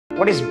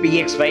What is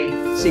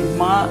bxy?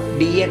 Sigma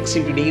dx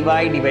into dy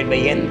divided by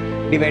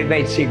n divided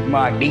by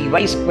sigma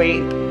dy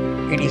square.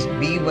 It is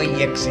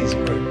byx is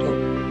equal to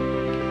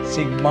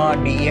sigma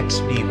dx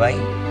dy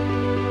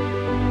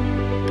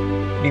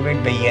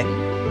divided by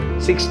n.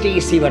 60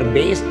 is your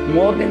base,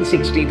 more than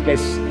 60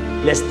 plus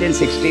less than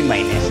 60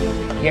 minus.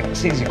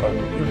 X is equal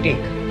to, you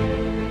take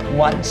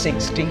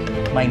 160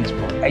 minus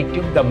 4. I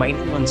took the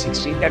minus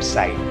 160 that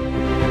side.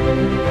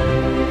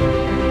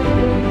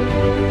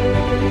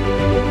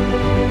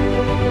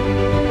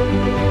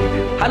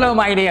 Hello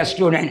my dear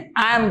student,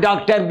 I am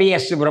Dr.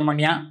 B.S.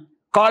 Subramania,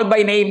 called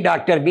by name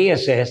Dr.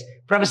 B.S.S.,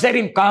 Professor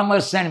in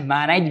Commerce and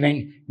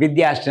Management,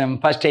 Vidhyaashram,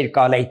 First Aid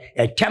College,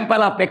 a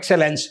Temple of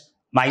Excellence,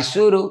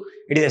 MYSURU.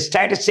 It is a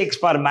Statistics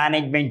for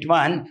Management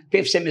 1,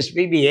 5th semester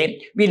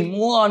B.B.A. We'll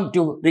move on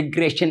to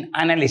regression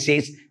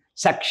analysis.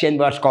 Section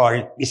was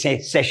called, we say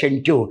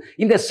session 2.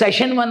 In the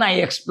session 1, I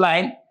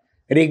explained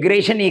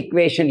regression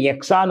equation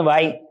x on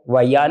y,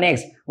 y on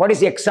x. What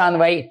is x on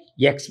y?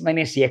 X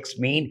minus x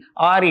mean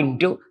r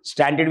into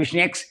standard deviation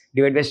x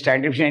divided by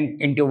standard deviation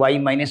into y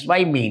minus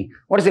y mean.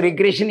 What is the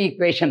regression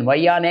equation?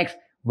 Y on x,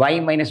 y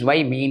minus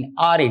y mean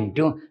r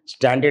into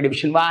standard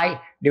deviation y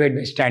divided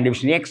by standard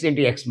deviation x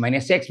into x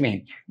minus x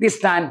mean. This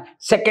time,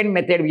 second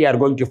method we are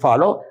going to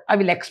follow. I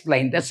will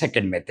explain the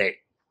second method.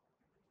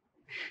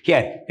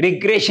 Here,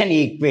 regression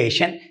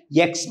equation,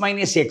 x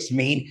minus x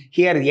mean,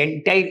 here the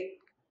entire,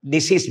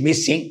 this is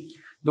missing.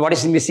 What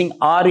is missing?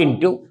 R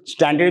into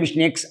standard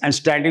deviation x and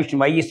standard deviation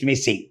y is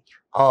missing.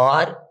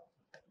 R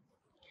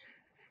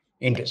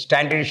into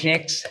standard deviation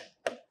x,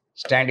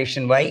 standard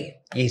deviation y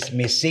is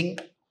missing,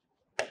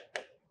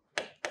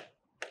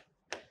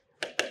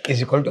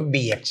 is equal to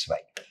bxy.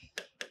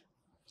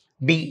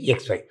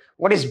 bxy.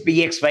 What is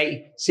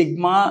bxy?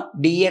 Sigma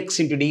dx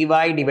into dy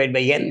divided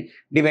by n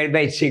divided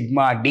by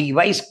sigma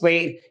dy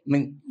square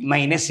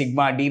minus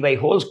sigma dy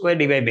whole square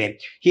divided by n.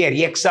 Here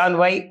x on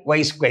y,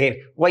 y square,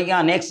 y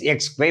on x,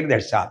 x square,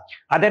 that's all.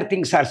 Other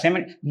things are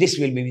same. This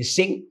will be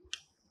missing.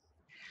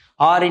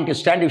 R into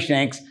standard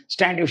deviation x,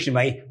 standard deviation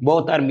y,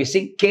 both are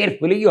missing.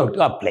 Carefully you have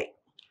to apply.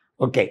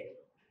 Okay.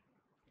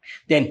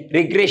 Then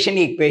regression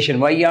equation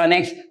y on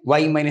x,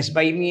 y minus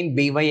y mean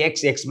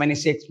byx, x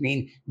minus x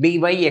mean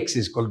byx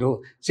is equal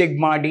to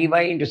sigma dy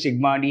into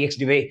sigma dx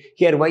dy.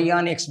 Here y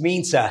on x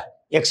means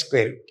x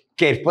square.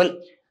 Careful.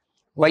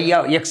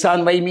 X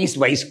on y means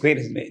y square.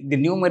 The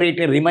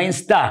numerator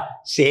remains the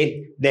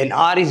same. Then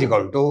r is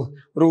equal to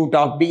root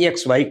of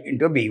bxy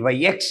into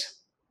byx.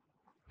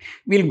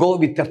 We'll go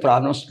with the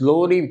problem.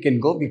 Slowly we can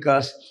go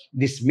because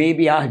this may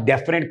be a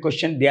definite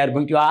question they are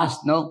going to ask.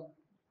 No.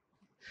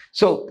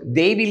 So,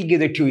 they will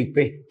give the two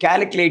equations,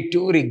 calculate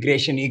two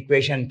regression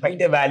equation, find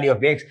the value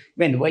of x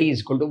when y is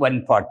equal to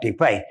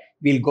 145.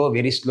 We'll go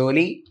very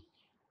slowly.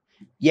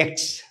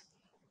 X.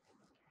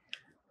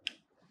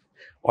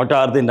 What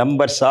are the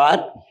numbers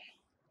are?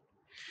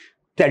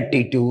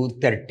 32,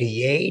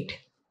 38,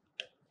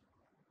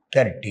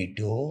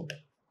 32,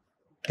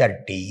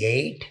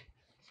 38,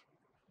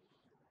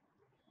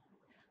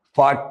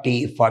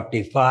 40,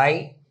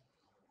 45,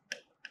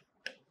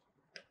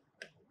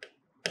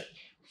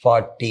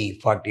 40,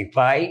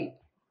 45,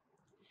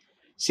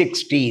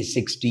 60,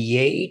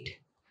 68,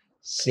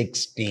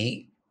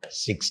 60,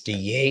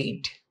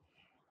 68,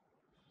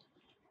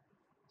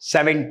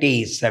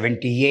 70,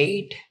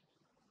 78,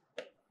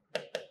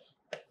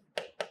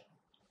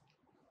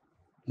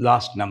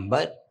 last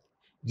number,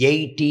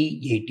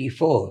 80,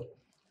 84.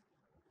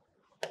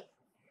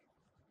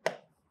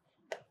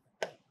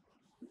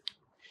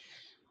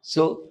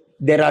 So,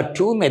 there are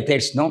two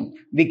methods now.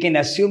 We can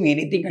assume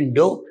anything and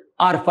do,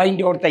 or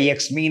find out the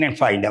x mean and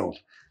find out.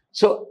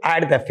 So,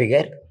 add the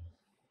figure.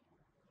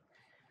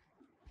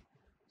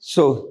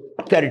 So,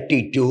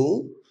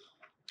 32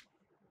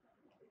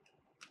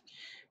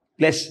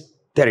 plus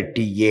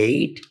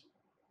 38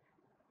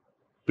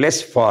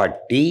 plus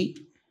 40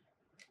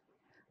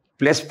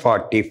 plus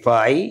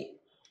 45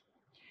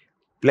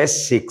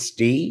 plus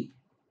 60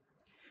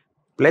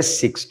 plus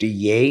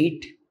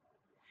 68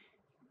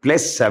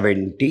 plus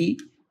 70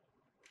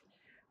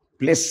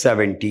 plus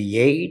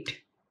 78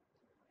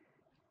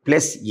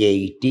 plus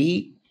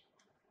 80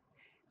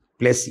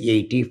 plus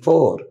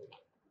 84,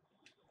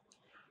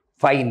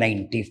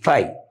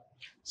 595.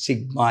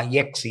 Sigma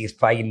x is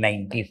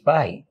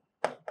 595.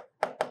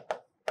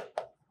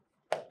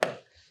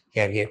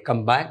 Here,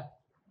 come back.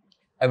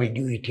 I will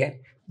do it here.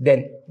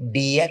 Then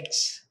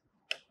dx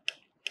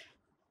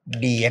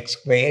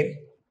square,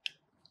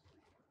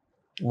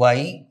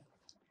 y,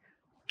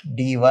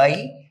 dy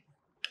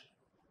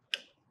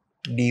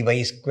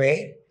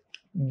square,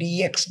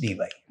 dx dy.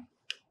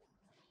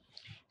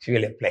 So, we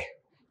will apply.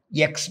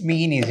 X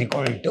mean is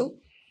equal to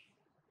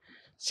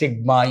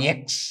sigma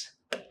x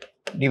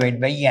divided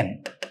by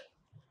n.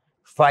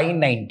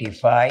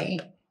 595.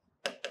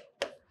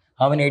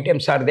 How many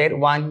items are there?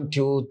 1,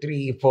 2,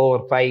 3,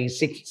 4, 5,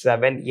 6,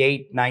 7,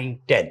 8, 9,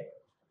 10.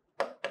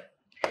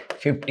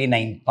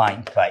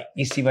 59.5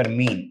 is your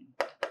mean.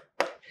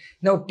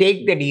 Now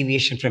take the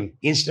deviation from,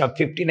 instead of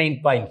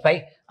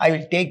 59.5, I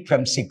will take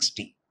from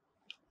 60.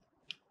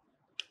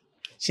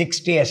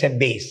 60 as a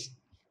base.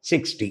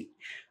 60.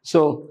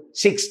 So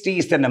 60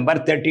 is the number.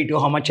 32,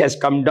 how much has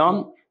come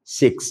down?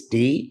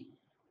 60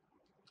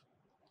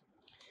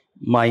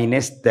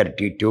 minus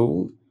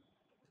 32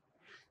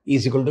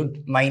 is equal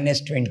to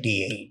minus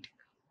 28.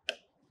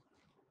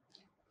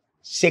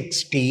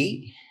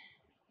 60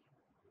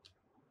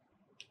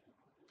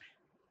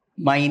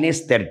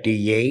 minus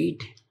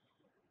 38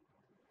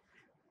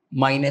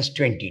 minus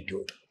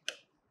 22.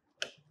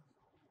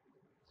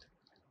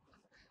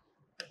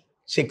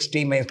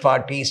 60 minus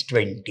 40 is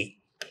 20.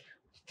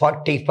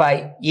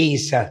 45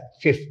 is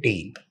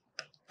 15.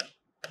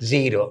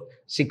 0.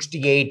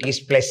 68 is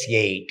plus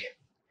 8.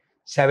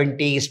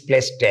 70 is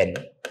plus 10.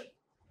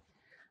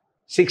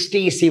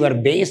 60 is your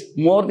base.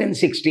 More than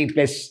 60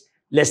 plus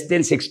less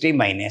than 60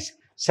 minus.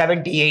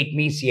 78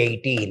 means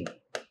 18.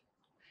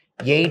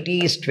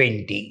 80 is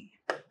 20.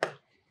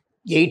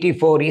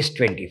 84 is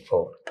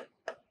 24.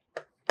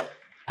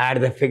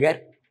 Add the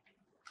figure.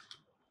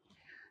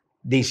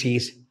 This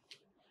is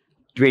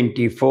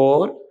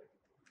 24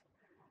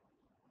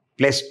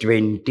 plus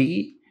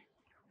 20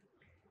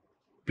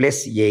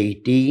 plus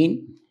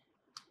 18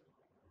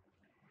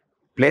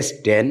 plus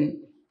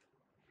 10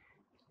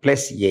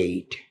 plus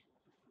 8.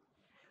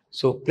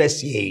 So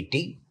plus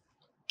 80.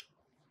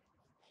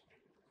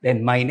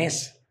 Then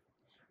minus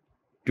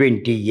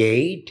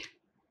 28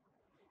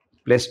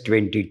 plus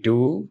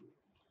 22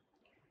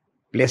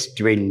 plus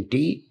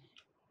 20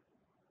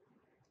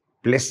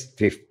 plus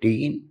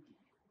 15.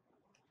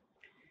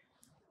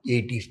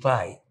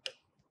 85.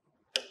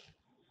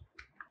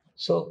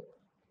 So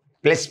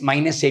plus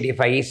minus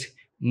 85 is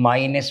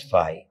minus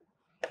 5.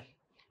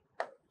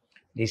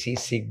 This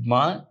is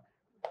sigma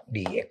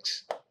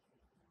dx.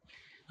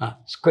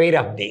 Square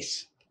of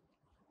this.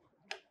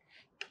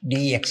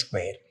 Dx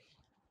square.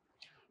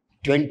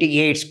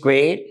 28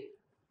 square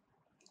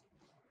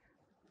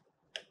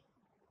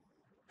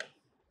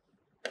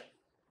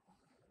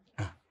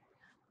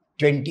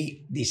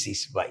this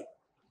is y.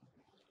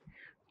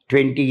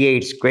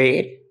 28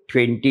 square,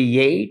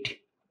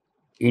 28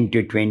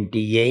 into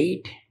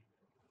 28,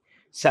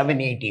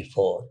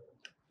 784.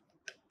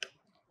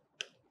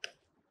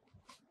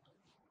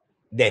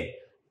 Then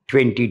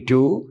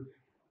 22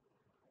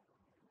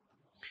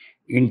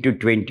 into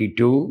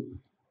 22,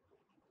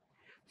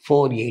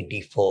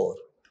 484.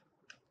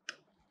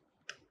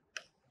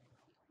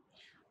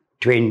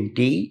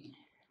 20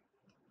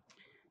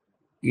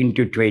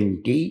 into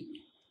 20,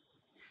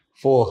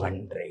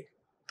 400.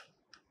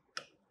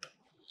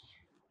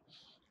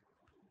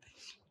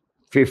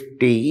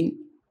 15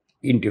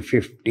 into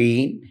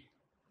 15,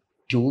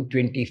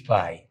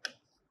 225.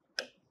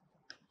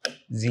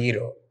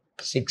 0,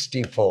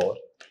 64,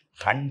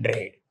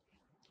 100.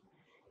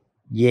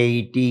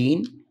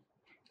 18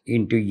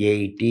 into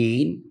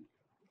 18,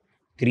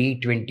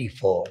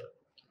 324.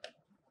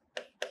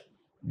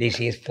 This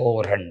is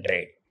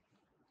 400.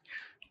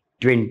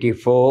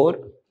 24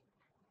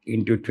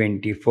 into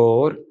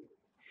 24,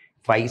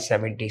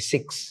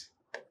 576.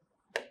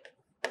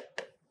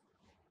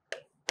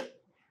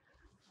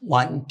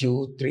 1,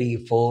 2,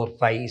 3, 4,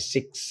 5,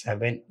 6,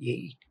 7,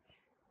 8.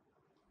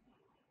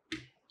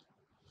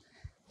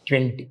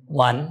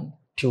 1,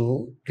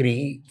 2,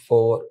 3,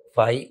 4,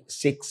 5,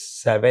 6,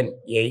 7,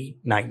 8,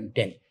 9,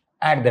 10.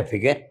 Add the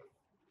figure.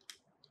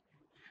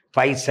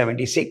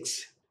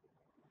 576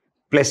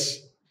 plus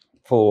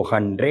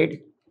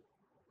 400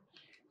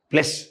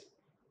 plus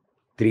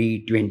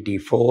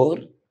 324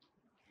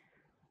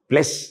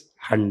 plus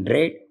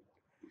 100,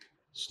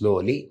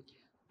 slowly,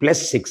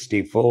 plus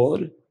 64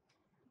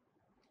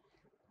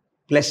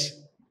 plus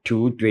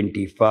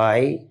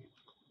 225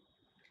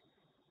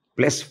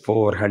 plus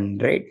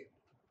 400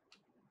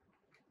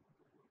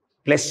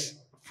 plus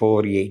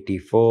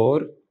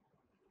 484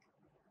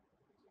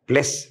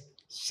 plus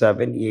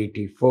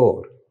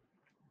 784,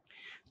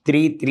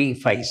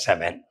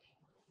 3357.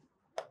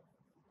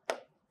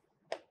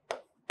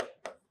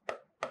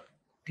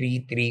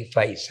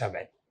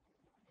 3357.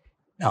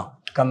 Now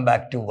come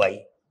back to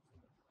y.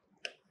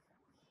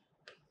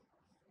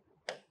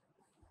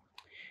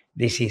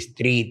 This is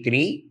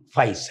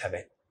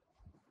 3357.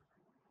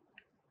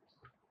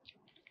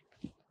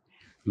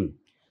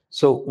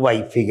 So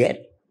y figure,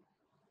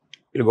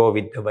 we'll go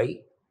with the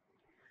y.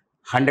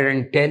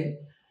 110,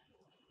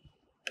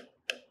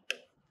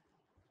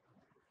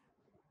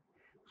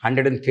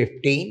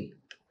 115,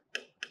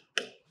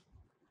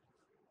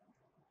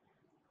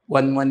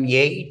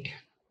 118,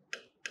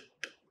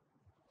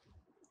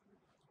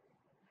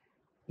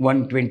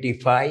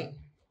 125,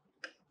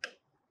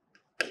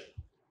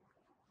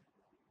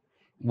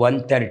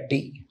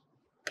 130,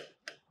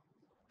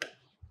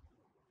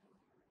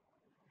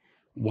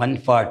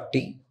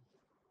 140,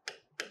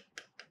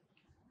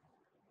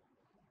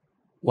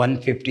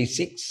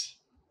 156,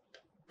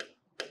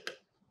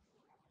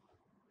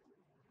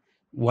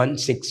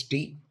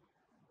 160,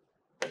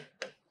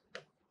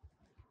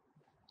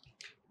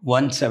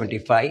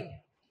 175,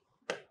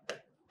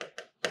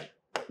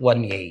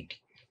 180.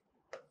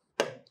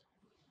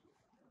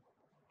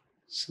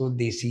 So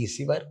this is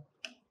your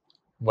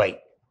y.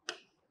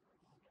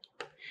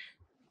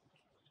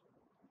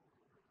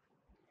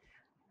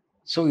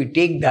 So you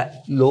take the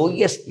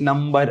lowest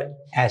number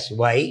as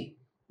y,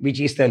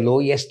 which is the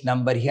lowest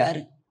number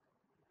here,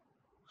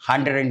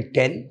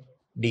 110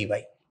 dy.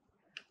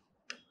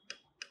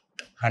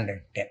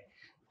 110.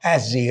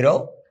 As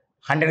 0,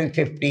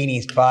 115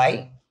 is 5,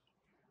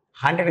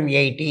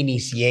 118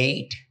 is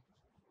 8.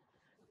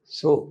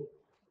 So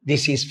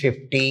this is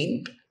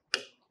 15,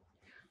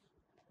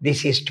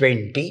 this is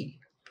 20,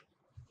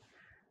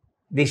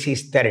 this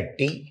is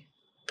 30.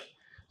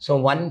 So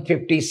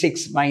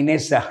 156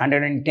 minus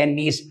 110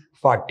 is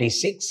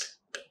 46.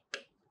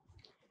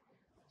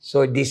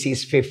 So this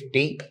is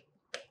 50.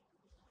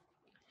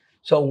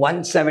 So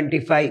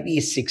 175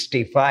 is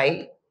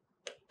 65.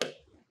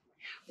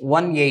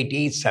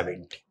 180 is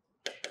 70.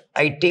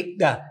 I take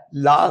the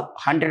log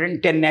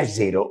 110 as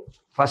 0,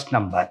 first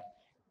number,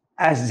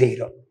 as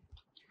 0.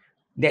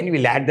 Then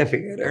we'll add the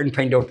figure and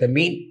find out the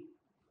mean.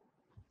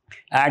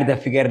 Add the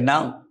figure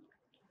now.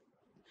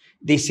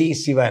 This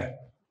is your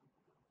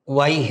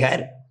y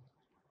here,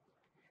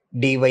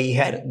 dy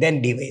here,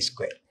 then dy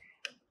square.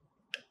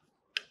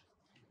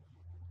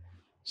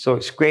 So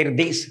square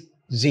this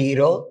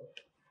 0,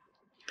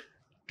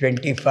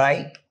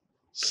 25,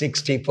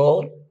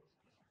 64,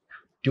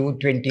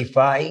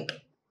 225,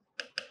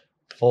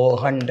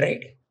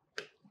 400,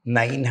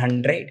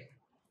 900,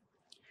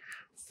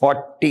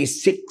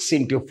 46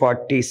 into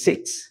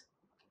 46,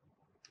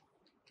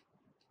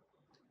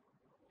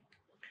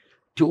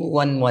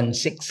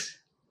 2116.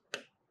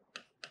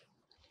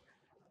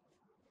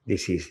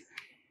 This is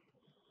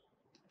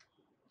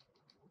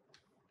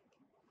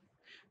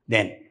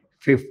then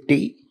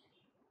 50,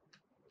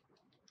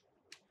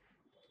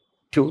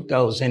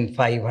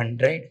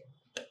 2500,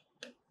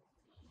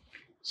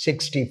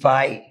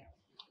 65,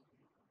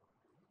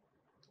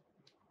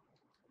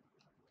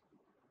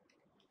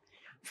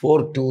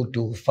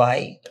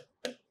 4225,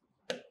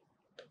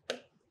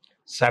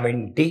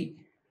 70,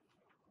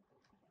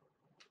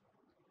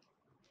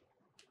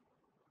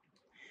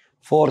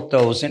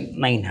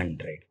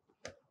 4900.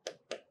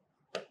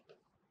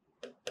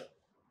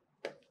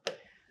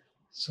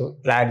 So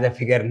add the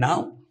figure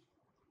now.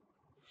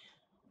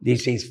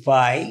 This is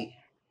 5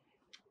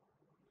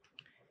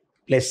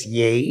 plus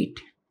 8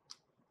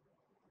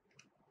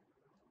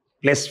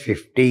 plus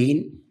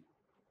 15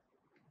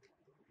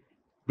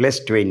 plus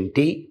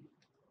 20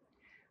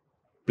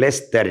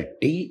 plus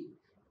 30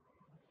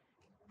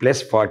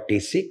 plus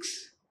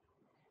 46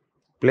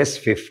 plus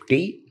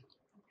 50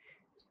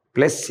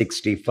 plus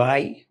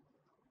 65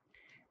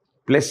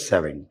 plus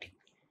 70.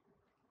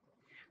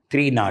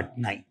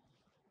 309.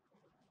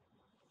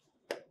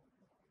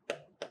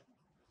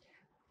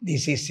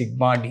 This is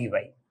sigma dy.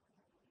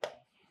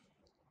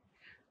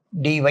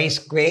 Dy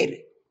square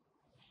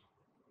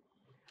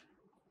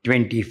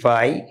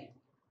 25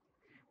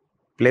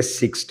 plus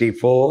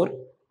 64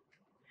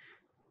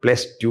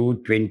 plus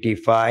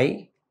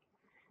 225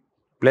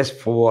 plus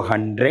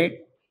 400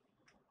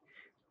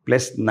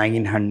 plus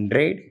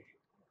 900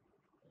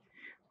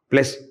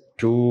 plus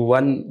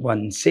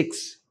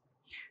 2116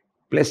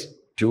 plus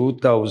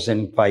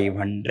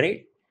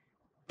 2500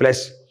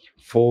 plus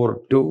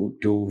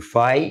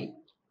 4225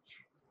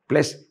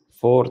 plus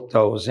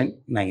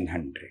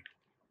 4900.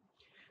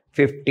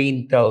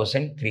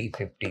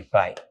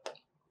 15,355.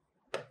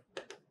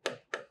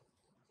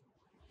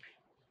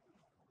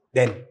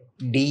 Then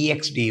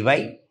dx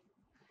dy,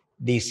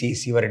 this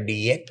is your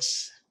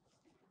dx,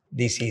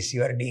 this is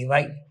your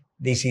dy,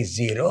 this is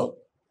 0.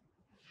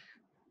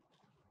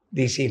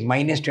 This is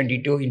minus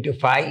 22 into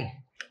 5,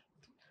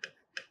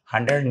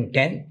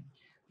 110,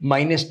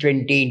 minus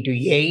 20 into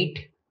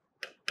 8,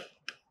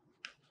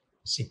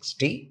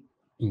 60.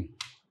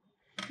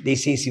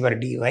 This is your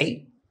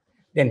dy.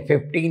 Then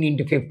 15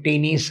 into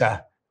 15 is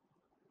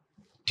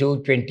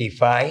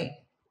 225.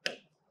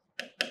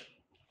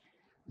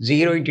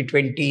 0 into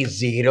 20 is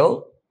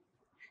 0.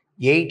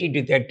 8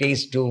 into 30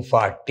 is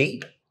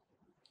 240.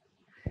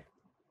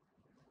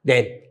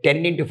 Then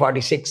 10 into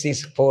 46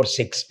 is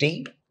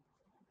 460.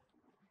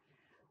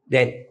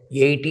 Then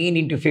 18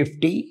 into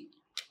 50.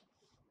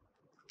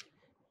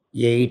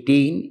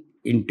 18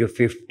 into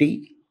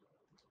 50.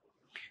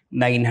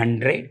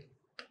 900.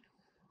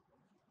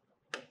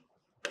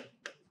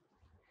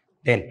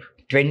 Then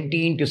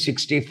 20 into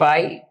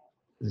 65,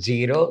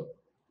 0,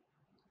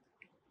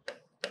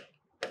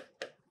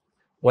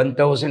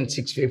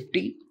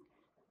 1,650,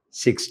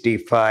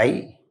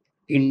 65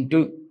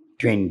 into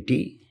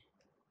 20,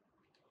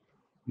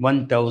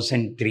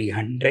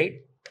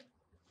 1,300.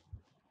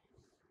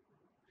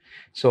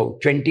 So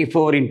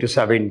 24 into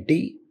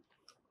 70,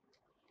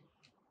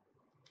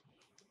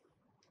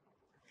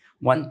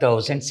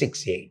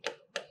 1,068.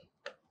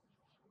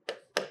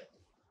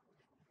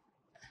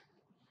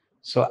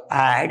 So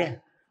add,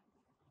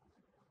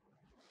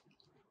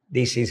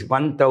 this is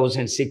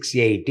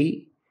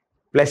 1,680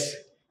 plus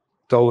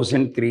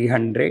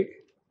 1,300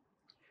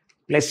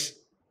 plus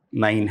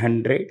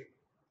 900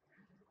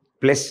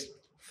 plus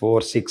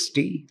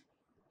 460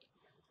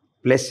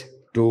 plus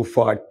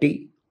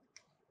 240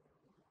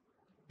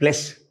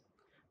 plus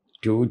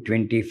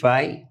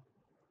 225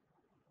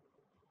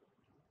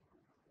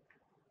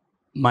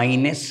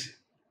 minus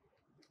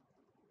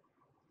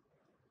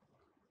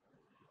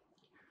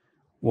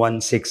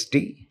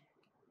 160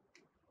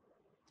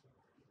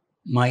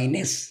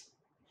 minus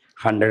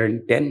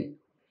 110,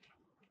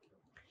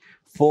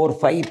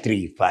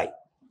 4535.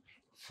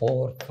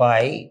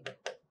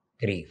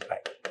 4535.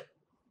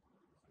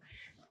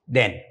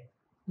 Then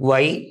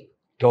y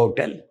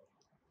total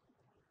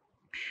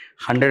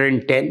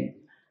 110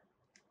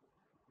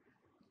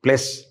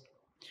 plus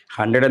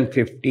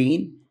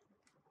 115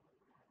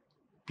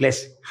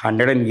 plus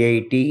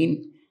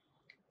 118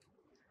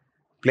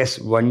 plus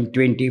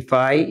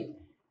 125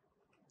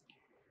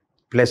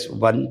 plus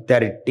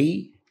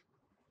 130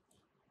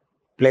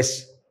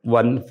 plus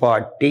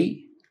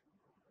 140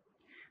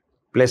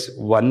 plus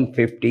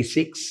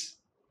 156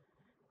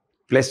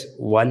 plus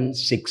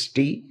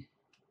 160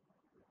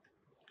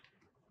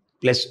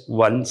 plus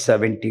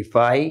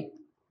 175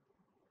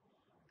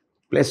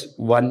 plus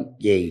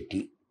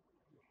 180.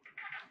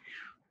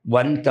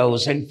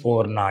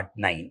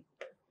 1409.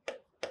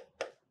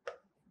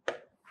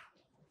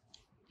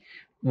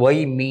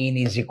 Y mean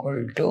is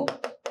equal to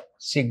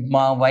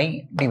sigma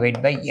y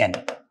divided by n.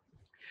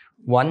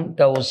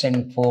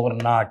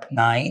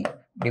 1409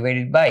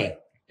 divided by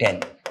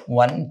 10.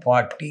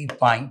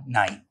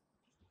 140.9.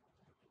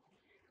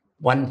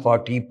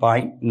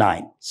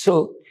 140.9.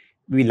 So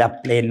we will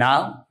apply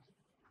now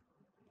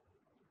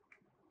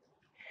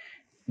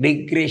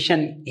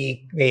regression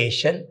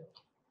equation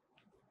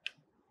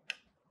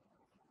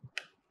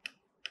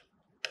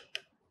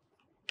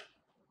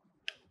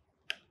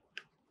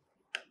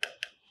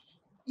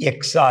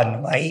x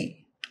on y,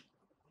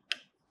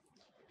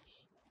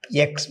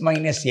 x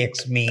minus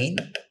x mean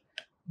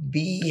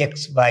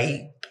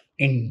bxy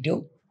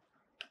into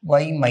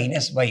y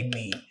minus y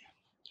mean.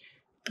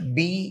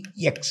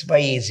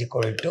 bxy is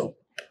equal to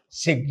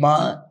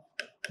sigma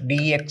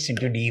dx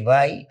into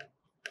dy.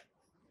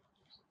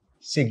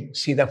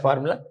 See the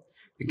formula?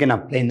 We can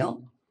apply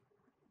now.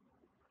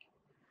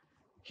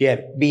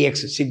 Here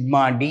bx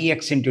sigma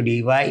dx into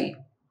dy,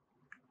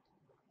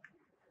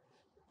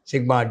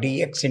 sigma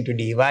dx into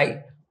dy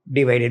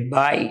divided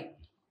by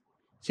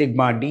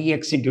sigma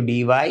dx into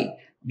dy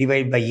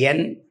divided by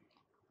n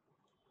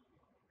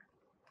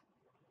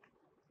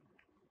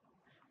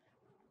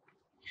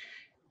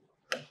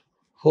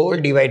whole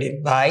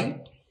divided by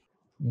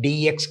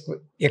dx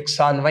x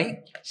on y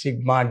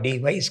sigma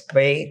dy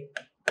square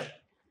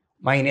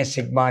minus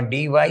sigma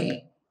dy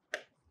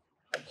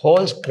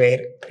whole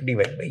square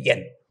divided by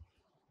n.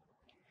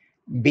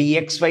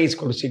 bxy is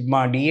equal to sigma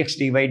dx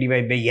dy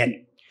divided by n.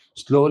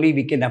 Slowly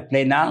we can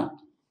apply now.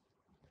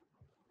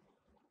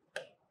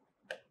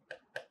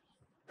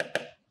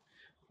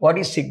 What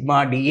is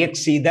sigma dx?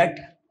 See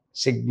that?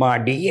 Sigma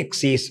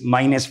dx is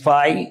minus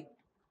 5.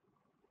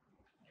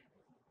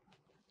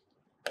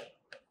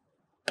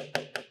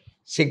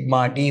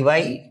 Sigma dy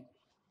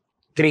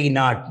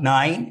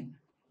 309.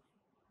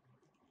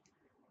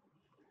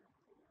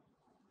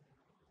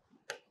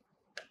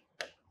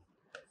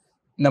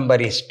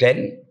 Number is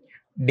 10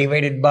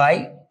 divided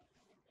by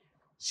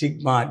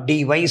sigma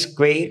dy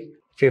square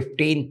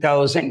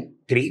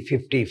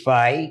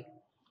 15,355.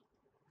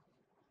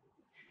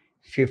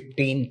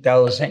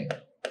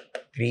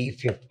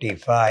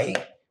 15,355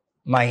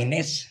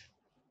 minus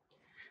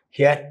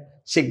here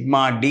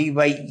sigma dy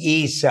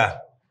is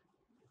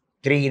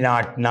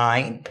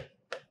 309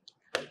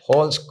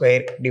 whole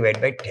square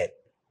divided by 10.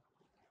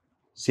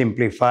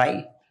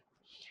 Simplify.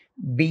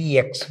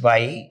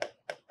 bxy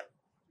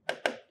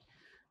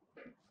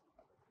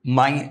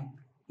my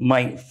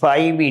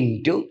 5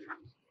 into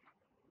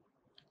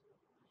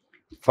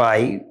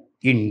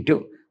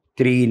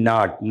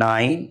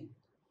 309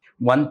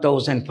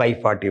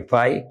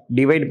 1545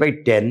 divided by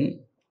 10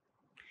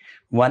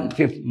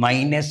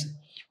 minus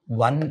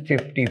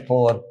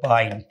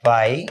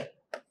 154.5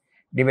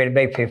 divided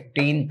by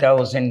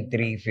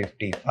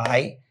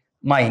 15,355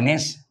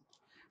 minus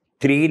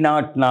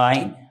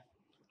 309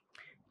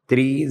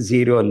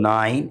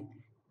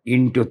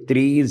 into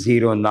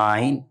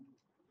 309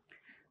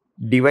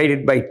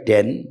 divided by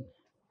 10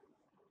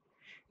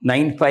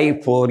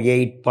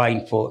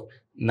 9548.4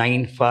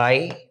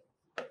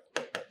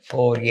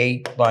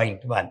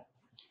 9548.1.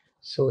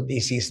 So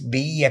this is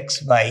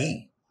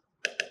bxy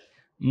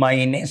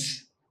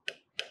minus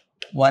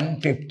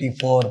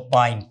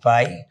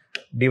 154.5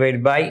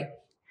 divided by,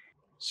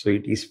 so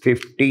it is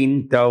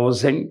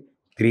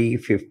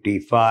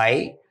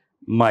 15,355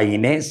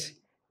 minus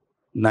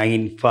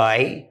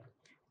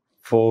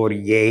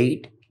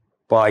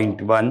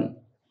 9548.1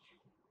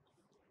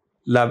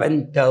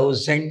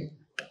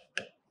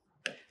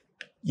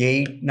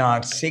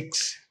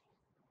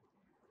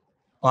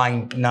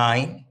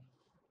 11,806.9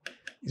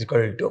 is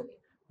equal to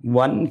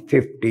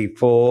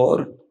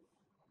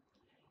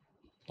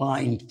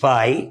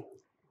 154.5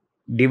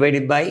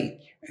 divided by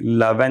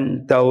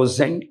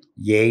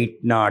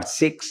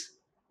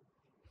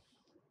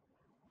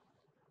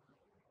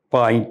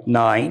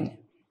 11,806.9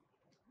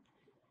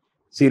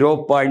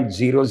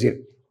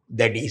 0.00,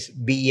 that is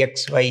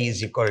bxy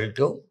is equal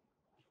to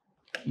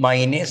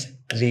minus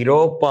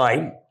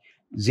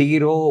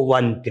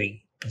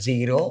 0.013.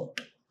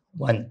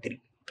 013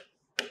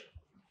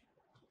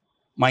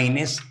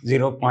 minus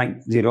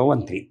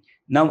 0.013.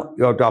 Now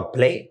you have to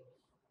apply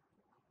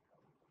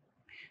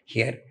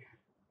here.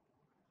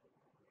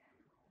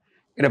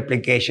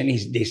 Replication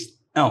is this.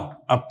 Now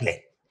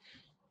apply.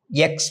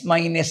 X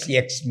minus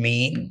x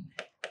mean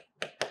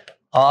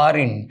R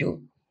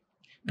into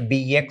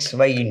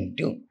bxy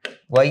into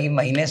y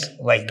minus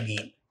y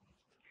mean.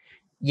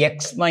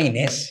 X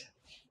minus,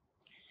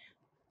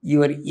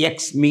 your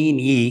x mean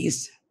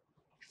is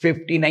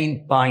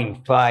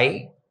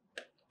 59.5.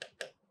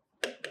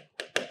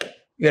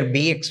 Your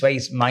bxy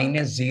is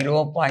minus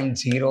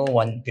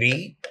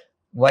 0.013.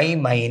 Y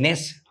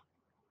minus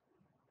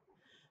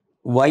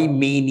y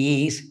mean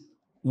is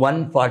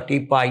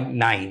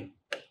 140.9.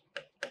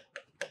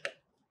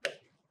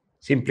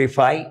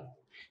 Simplify.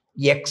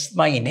 X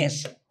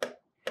minus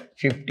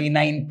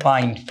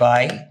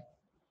 59.5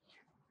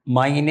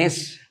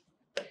 minus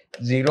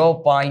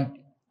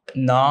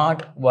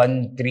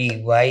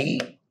 0.013y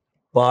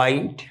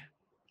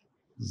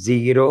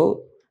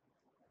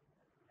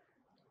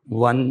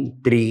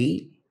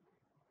 0.013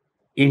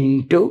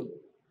 into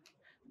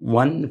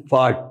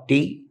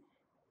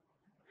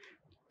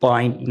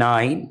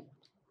 140.9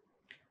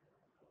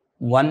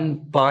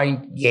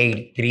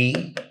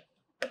 1.83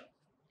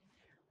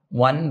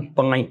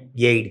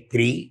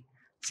 1.83.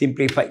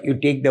 Simplify. You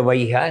take the y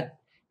here.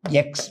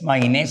 X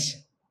minus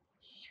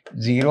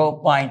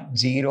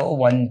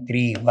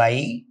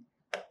 0.013y.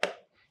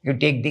 You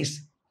take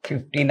this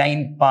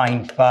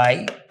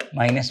 59.5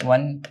 minus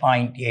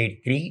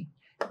 1.83.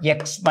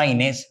 X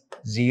minus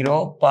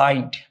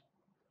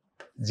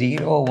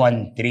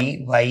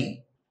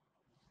 0.013y.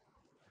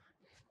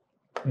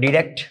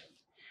 Deduct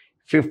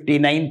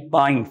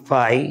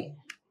 59.5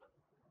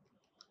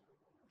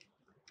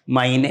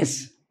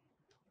 minus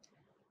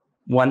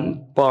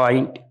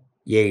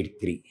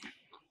 1.83.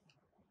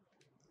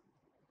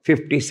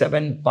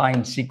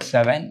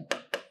 57.67.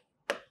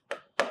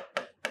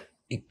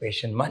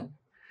 Equation 1.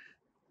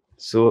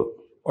 So,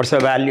 what's the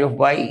value of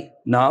y?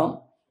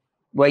 Now,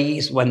 y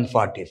is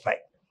 145.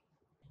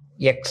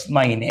 X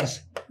minus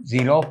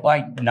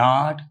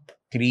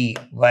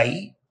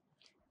 0.03y.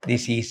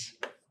 This is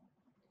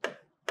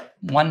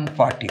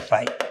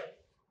 145.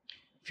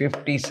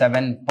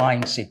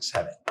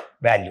 57.67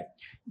 value.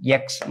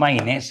 X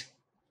minus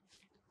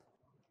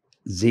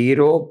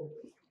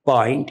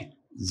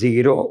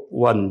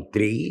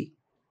 0.013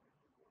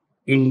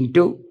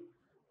 into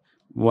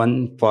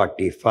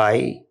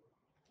 145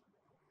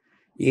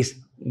 is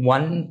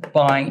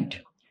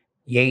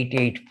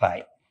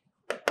 1.885.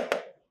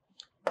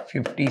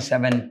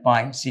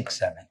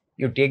 57.67.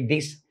 You take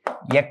this,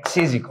 x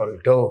is equal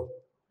to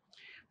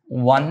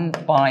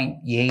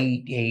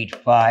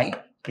 1.885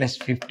 plus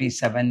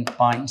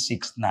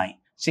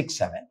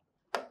 57.67.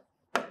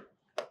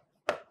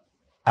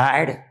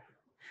 Add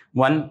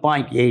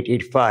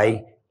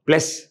 1.885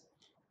 plus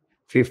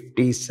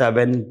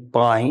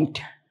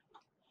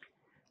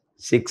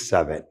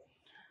 57.67.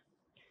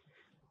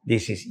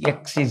 This is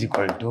x is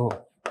equal to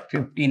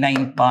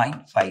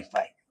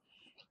 59.55.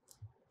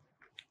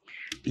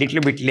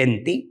 Little bit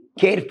lengthy.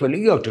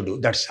 Carefully you have to do.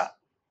 That's all.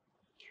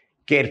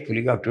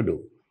 Carefully you have to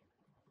do.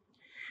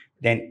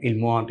 Then we'll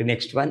move on to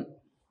next one.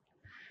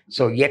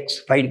 So x,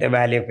 find the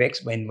value of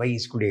x when y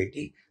is equal to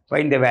 80.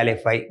 Find the value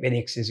of y when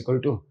x is equal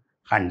to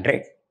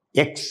 100.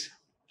 X,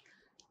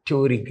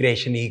 two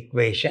regression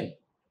equation.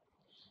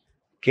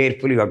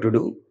 Carefully you have to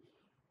do.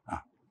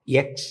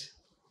 X,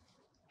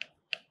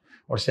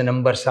 what's the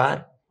numbers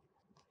are?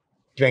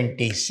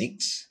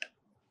 26,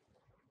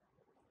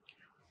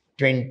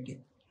 20,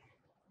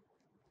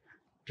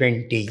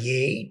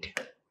 28,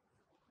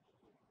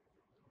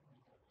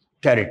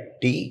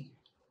 30,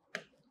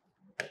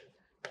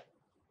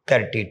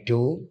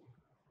 32,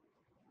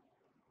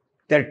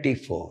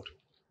 34.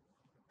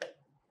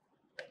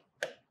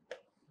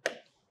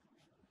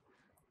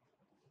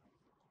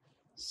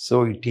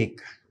 So we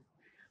take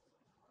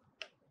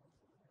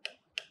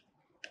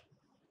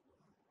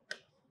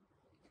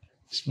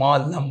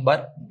small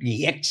number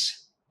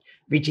bx,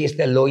 which is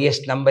the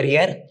lowest number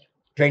here.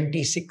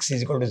 26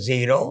 is equal to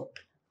 0,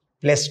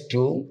 plus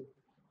 2,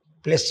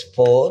 plus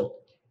 4,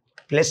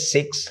 plus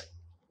 6,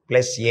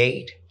 plus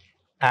 8.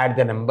 Add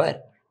the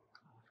number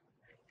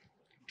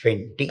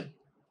 20.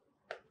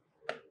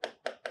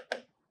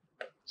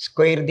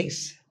 Square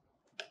this.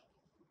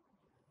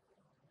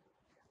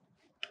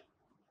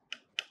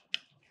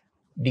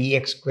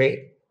 Dx square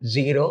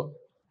 0.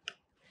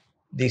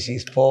 This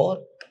is 4,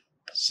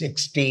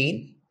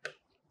 16,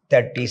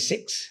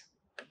 36,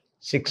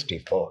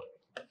 64.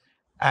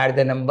 Add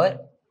the number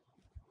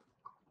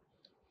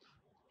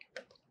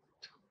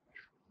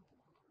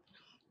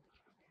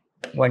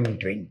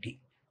 120.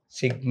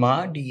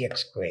 Sigma dx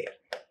square.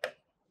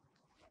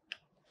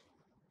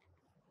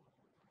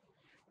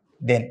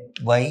 Then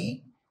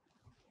y,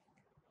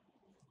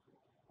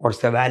 what's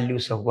the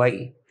values of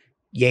y?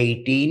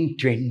 18,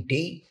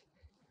 20,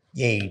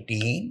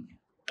 18,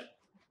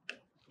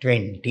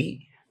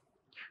 20,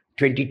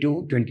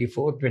 22,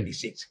 24,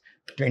 26.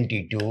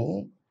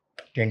 22,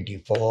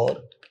 24,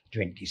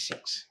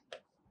 26.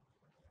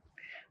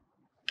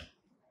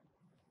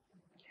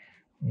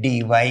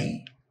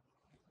 dy,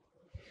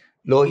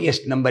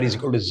 lowest number is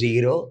equal to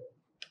 0,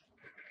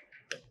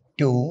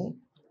 2,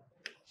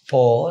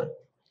 4,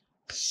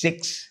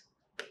 6,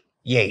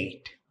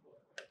 8.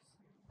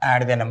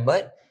 Add the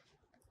number.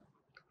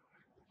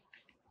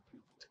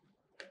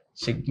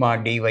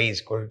 Sigma dy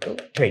is equal to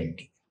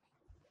 20.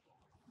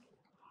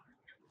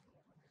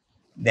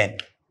 Then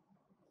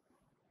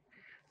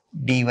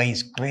dy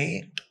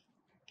square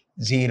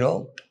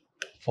 0,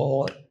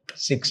 4,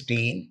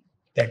 16,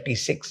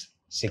 36,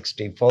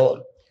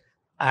 64.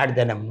 Add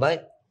the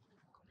number.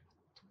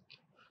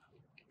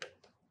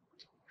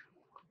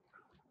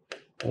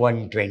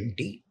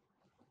 120.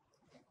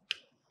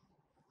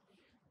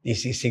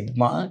 This is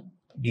sigma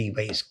dy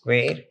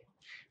square.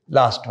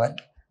 Last one,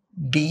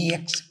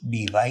 dx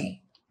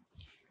dy.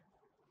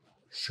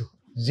 So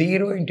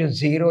 0 into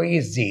 0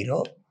 is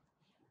 0.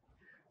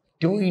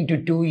 2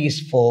 into 2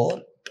 is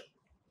 4.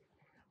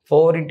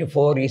 4 into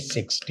 4 is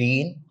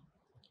 16.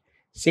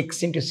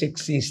 6 into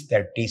 6 is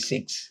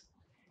 36.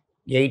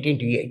 8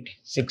 into 8,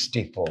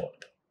 64.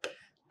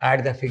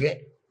 Add the figure.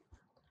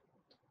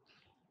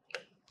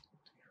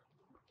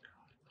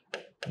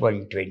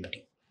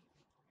 120.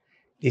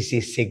 This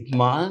is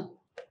sigma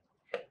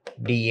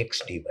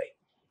dx dy.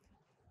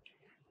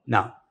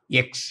 Now,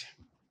 x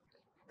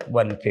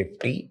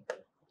 150,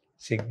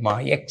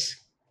 sigma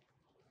x,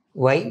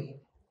 y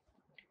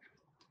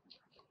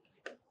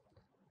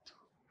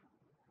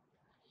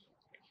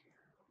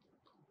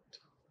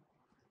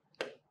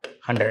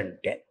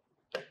 110.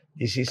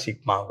 This is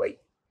sigma y.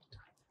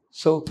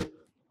 So,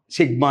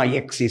 sigma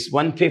x is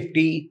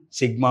 150,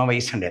 sigma y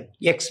is 100.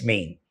 X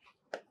mean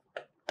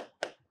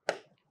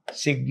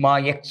sigma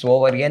x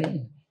over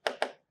n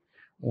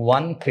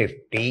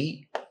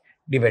 150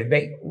 divided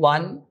by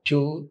 1,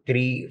 2,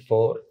 3,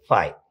 4,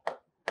 5.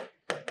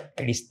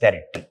 It is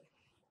 30.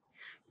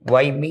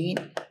 Y mean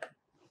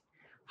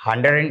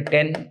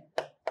 110,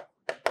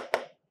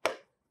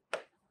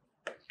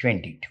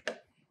 22.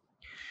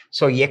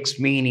 So x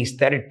mean is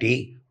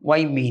 30,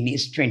 y mean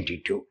is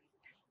 22.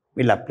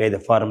 We'll apply the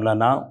formula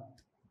now.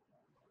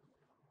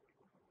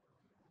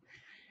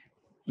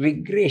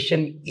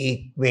 Regression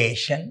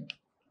equation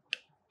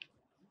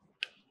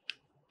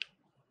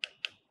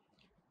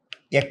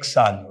x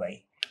on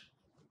y.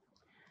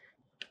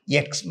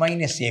 X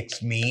minus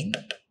x mean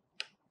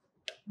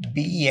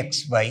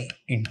bxy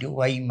into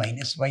y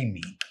minus y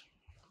mean.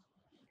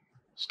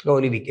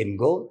 Slowly we can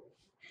go.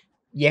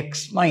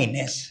 X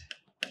minus,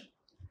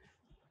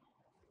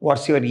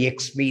 what's your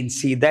x mean?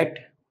 See that?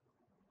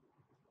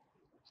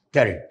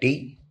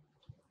 30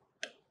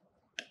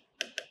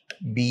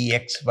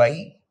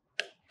 bxy,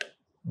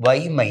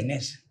 y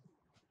minus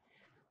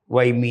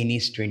y mean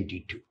is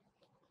 22.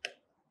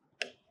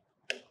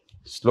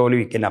 Slowly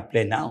we can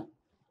apply now.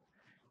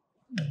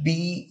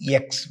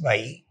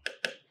 bxy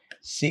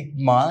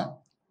sigma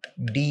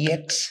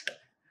dx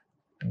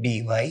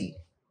dy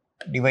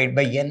divided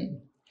by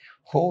n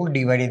whole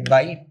divided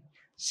by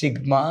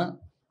sigma,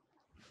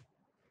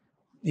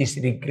 this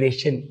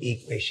regression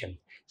equation,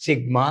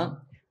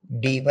 sigma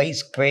dy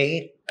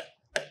square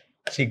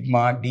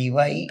sigma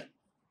dy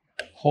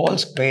whole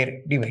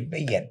square divided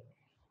by n.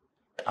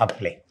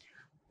 Apply.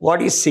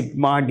 What is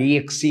sigma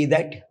dx? See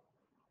that?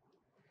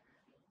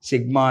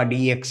 Sigma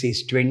dx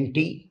is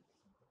 20.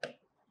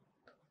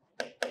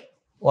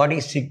 What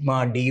is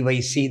sigma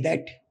dy? See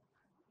that?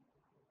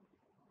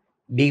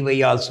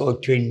 Dy also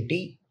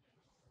 20.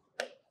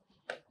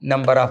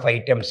 Number of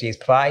items is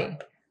 5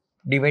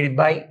 divided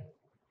by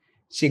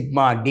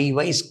sigma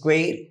dy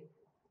square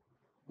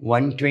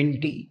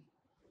 120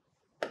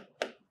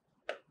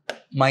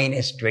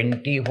 minus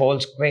 20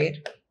 whole square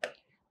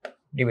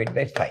divided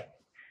by 5.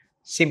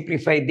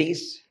 Simplify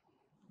this.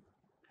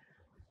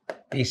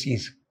 This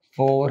is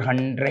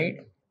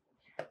 400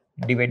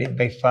 divided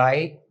by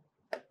 5,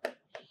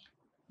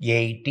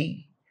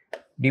 80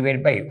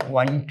 divided by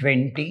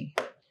 120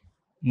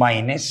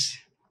 minus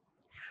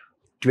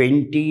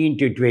 20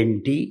 into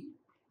 20,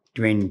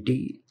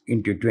 20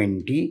 into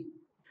 20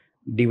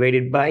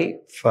 divided by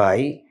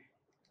 5,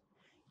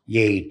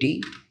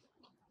 80.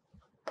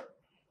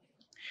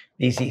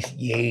 This is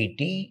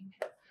 80.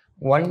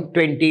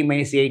 120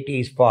 minus 80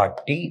 is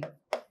 40.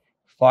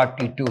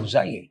 42 is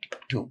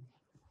 82.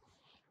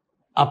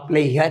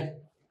 Apply here.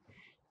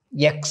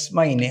 X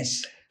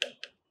minus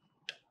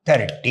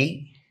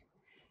 30.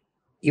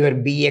 Your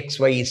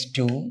bxy is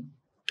 2.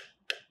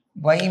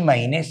 Y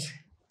minus,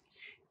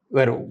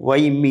 your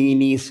y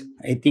mean is,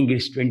 I think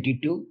it's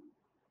 22.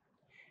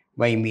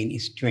 Y mean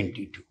is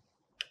 22.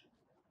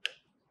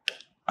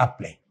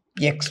 Apply.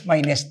 X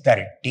minus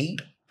 30,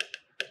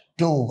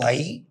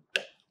 2y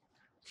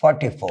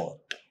 44.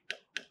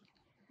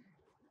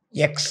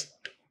 X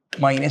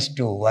minus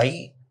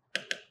 2y,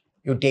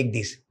 you take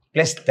this,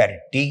 plus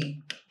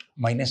 30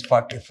 minus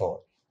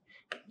 44.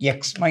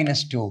 X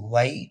minus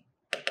 2y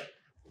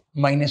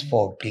minus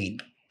 14.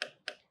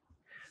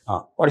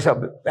 What is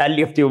the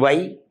value of the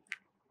y?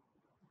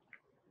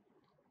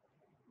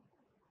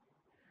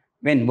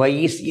 When y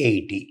is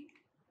 80.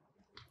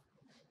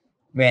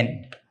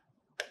 When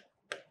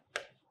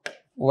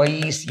y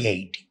is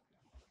 80.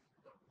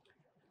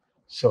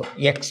 So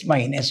x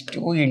minus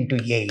 2 into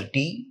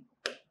 80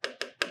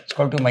 is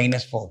equal to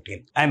minus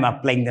 14. I am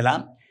applying the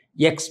law.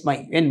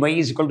 When y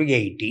is equal to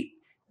 80,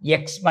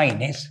 x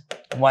minus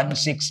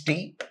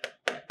 160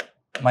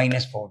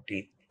 minus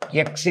 14.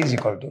 X is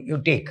equal to, you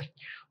take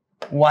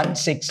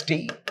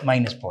 160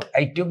 minus 4.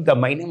 I took the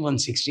minus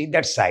 160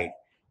 that side.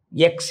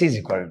 X is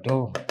equal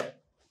to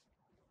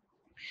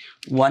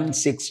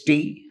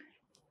 160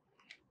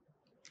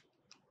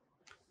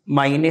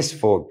 minus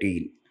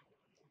 14.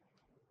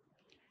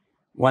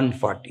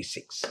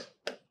 146.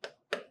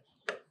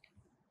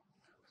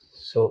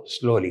 So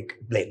slowly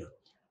apply now.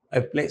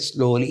 Apply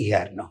slowly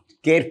here now.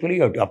 Carefully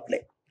you have to apply.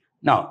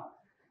 Now,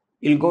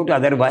 we'll go to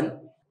other one.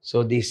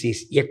 So this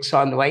is x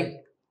on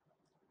y.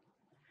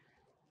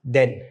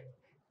 Then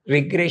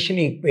regression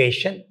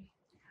equation.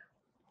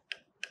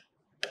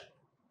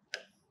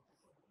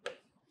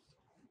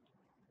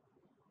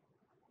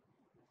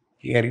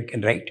 Here you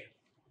can write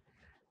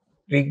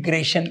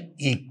regression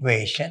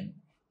equation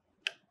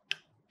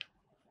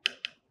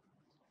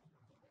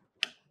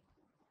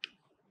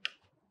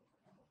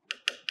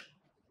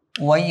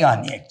y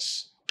on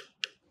x.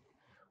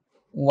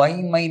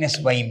 Y minus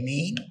y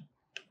mean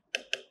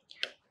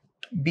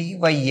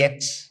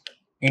byx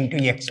into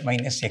x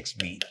minus x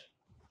mean.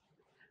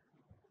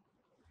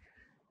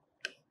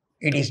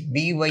 It is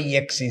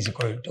byx is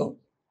equal to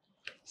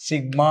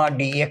sigma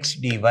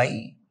dx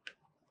dy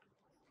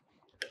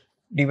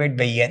divided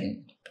by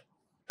n.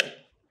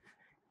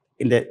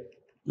 In the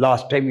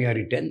last time you have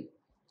written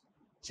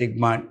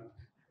sigma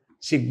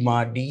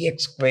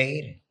dx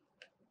square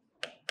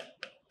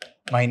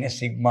minus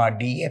sigma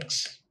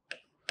dx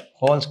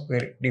whole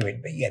square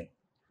divided by n.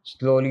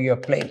 Slowly you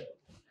apply.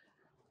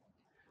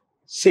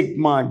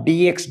 Sigma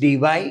dx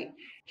dy,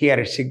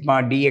 here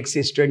sigma dx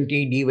is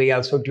 20, dy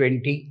also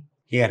 20.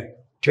 Here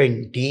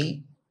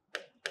 20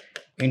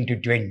 into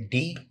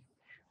 20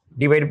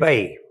 divided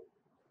by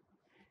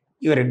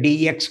your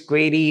dx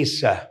square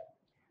is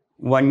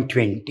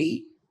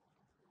 120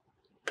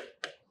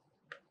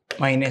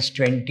 minus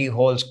 20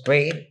 whole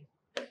square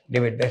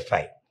divided by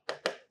 5.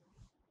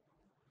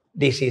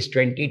 This is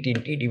 20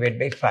 divided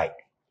by 5.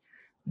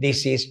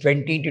 This is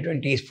 20 into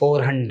 20 is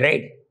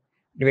 400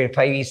 divided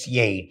by 5 is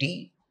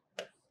 80.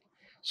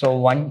 So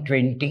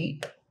 120,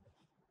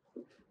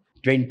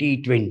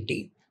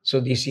 20. So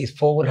this is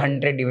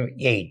 400 divided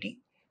by 80.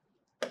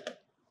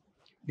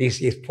 This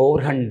is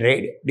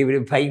 400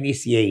 divided by 5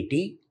 is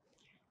 80.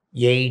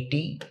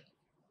 80.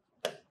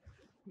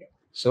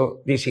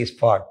 So this is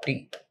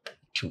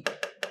 42.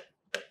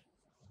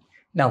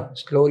 Now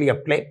slowly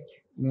apply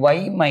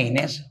y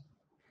minus.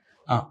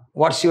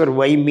 What's your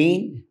y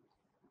mean?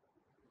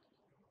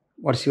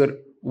 What's your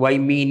y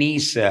mean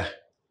is?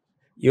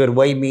 Your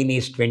y mean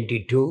is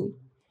 22.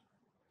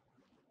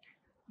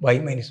 Y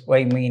minus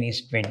y mean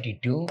is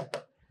 22.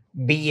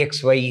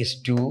 Bxy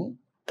is 2.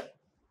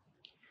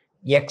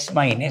 X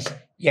minus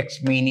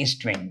x mean is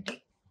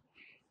 20.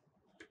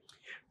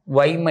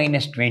 Y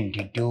minus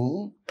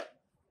 22.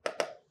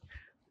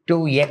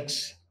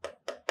 2x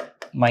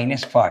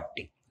minus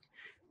 40.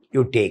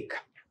 You take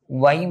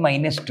y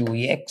minus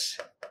 2x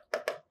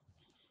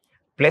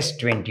plus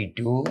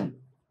 22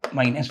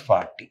 minus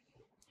 40.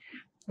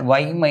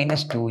 Y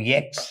minus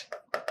 2x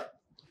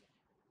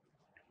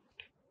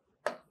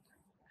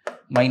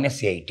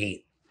minus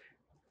 18.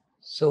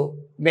 So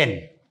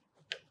when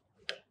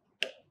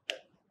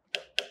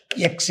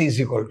x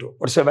is equal to,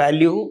 what's the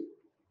value?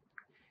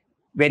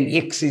 When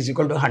x is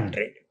equal to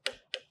 100,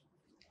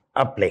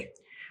 apply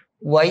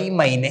y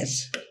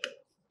minus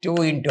 2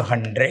 into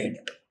 100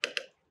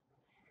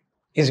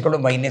 is equal to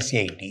minus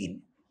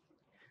 18.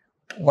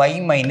 Y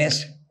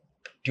minus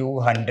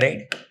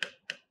 200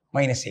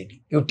 minus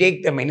 80. You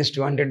take the minus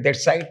 200 that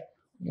side.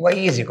 Y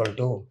is equal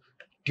to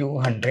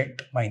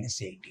 200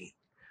 minus 18.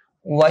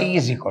 Y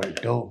is equal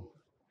to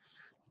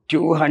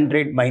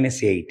 200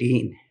 minus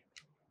 18,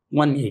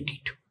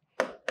 182.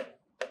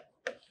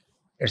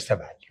 That's the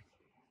value.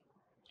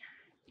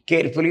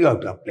 Carefully you have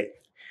to apply.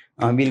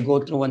 We'll go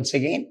through once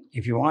again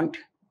if you want.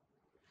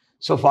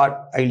 So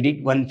far I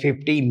did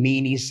 150,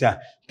 mean is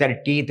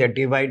 30,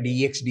 35,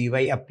 dx,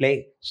 dy,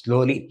 apply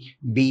slowly.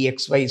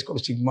 Bxy is equal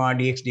to sigma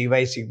dx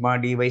dy, sigma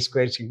dy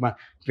square, sigma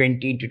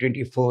 20 to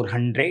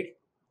 2400,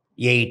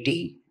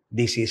 80.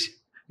 This is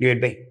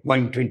divided by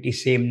 120,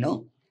 same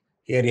no.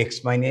 Here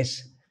x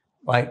minus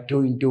y, 2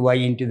 into y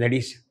into that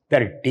is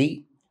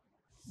 30.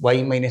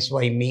 Y minus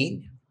y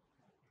mean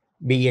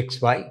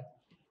bxy.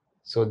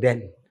 So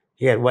then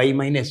here y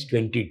minus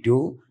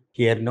 22,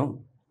 here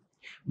no.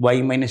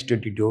 Y minus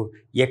 22,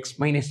 x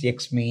minus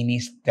x mean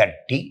is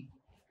 30.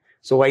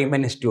 So y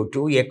minus 2,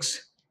 2x,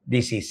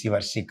 this is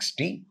your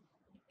 60.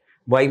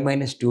 Y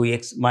minus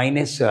 2x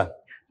minus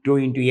 2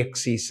 into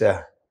x is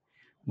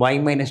y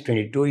minus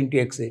 22 into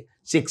x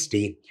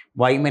 60,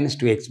 y minus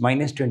 2x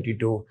minus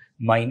 22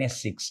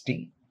 minus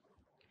 60,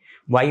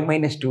 y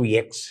minus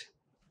 2x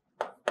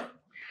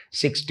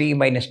 60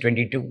 minus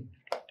 22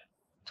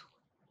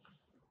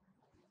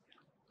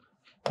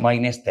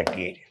 minus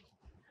 38,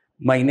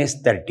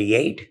 minus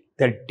 38,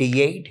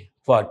 38,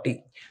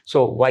 40.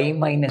 So y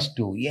minus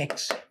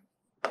 2x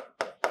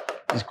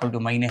is equal to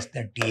minus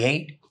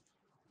 38.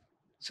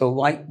 So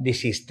y,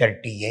 this is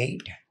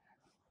 38,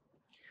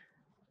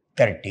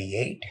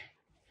 38,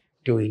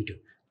 2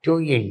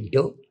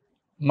 into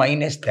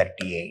minus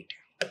 38.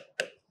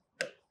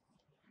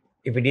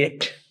 If we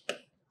direct,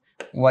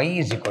 y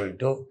is equal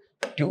to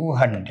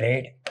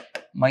 200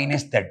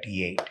 minus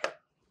 38.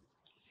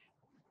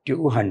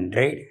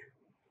 200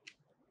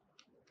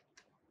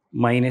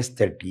 minus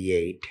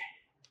 38,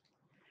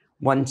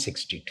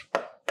 162.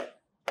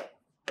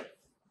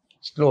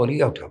 Slowly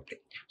you have to apply.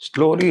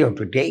 Slowly you have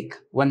to take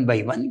one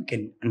by one, you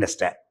can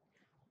understand.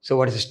 So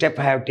what is the step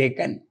I have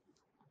taken?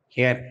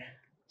 Here,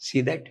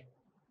 see that?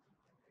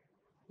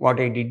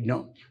 What I did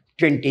now?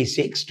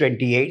 26,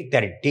 28,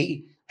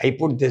 30. I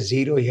put the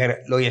 0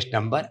 here, lowest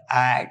number,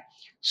 add,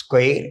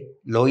 square,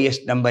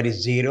 lowest number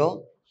is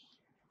 0.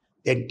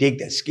 Then take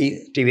the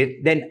ski,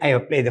 then I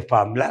apply the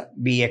formula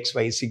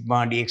Bxy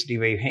sigma dx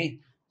dy.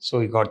 So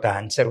we got the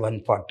answer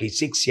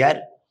 146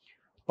 here.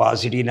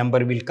 Positive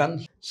number will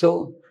come.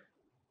 So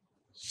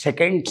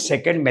second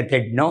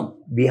method now,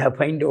 we have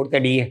find out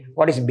the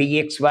what is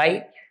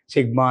Bxy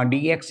sigma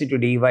dx into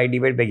dy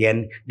divided by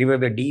n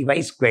divided by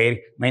dy square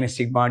minus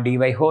sigma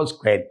dy whole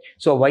square.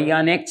 So y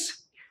on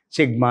x,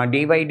 sigma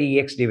dy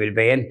dx divided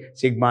by n,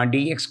 sigma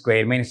dx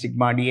square minus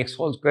sigma dx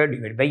whole square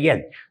divided by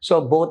n. So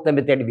both the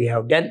method we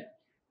have done.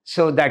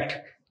 So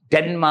that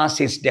 10 mass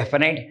is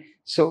definite.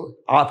 So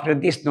after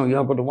this, now you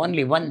have got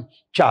only one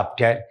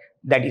chapter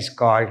that is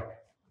called,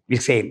 we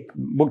say,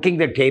 booking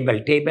the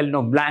table,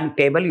 no blank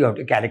table, you have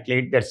to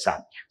calculate that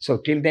sum. So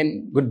till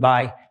then,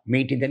 goodbye.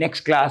 Meet in the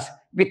next class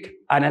with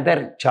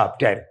another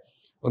chapter.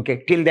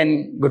 Okay, till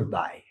then,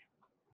 goodbye.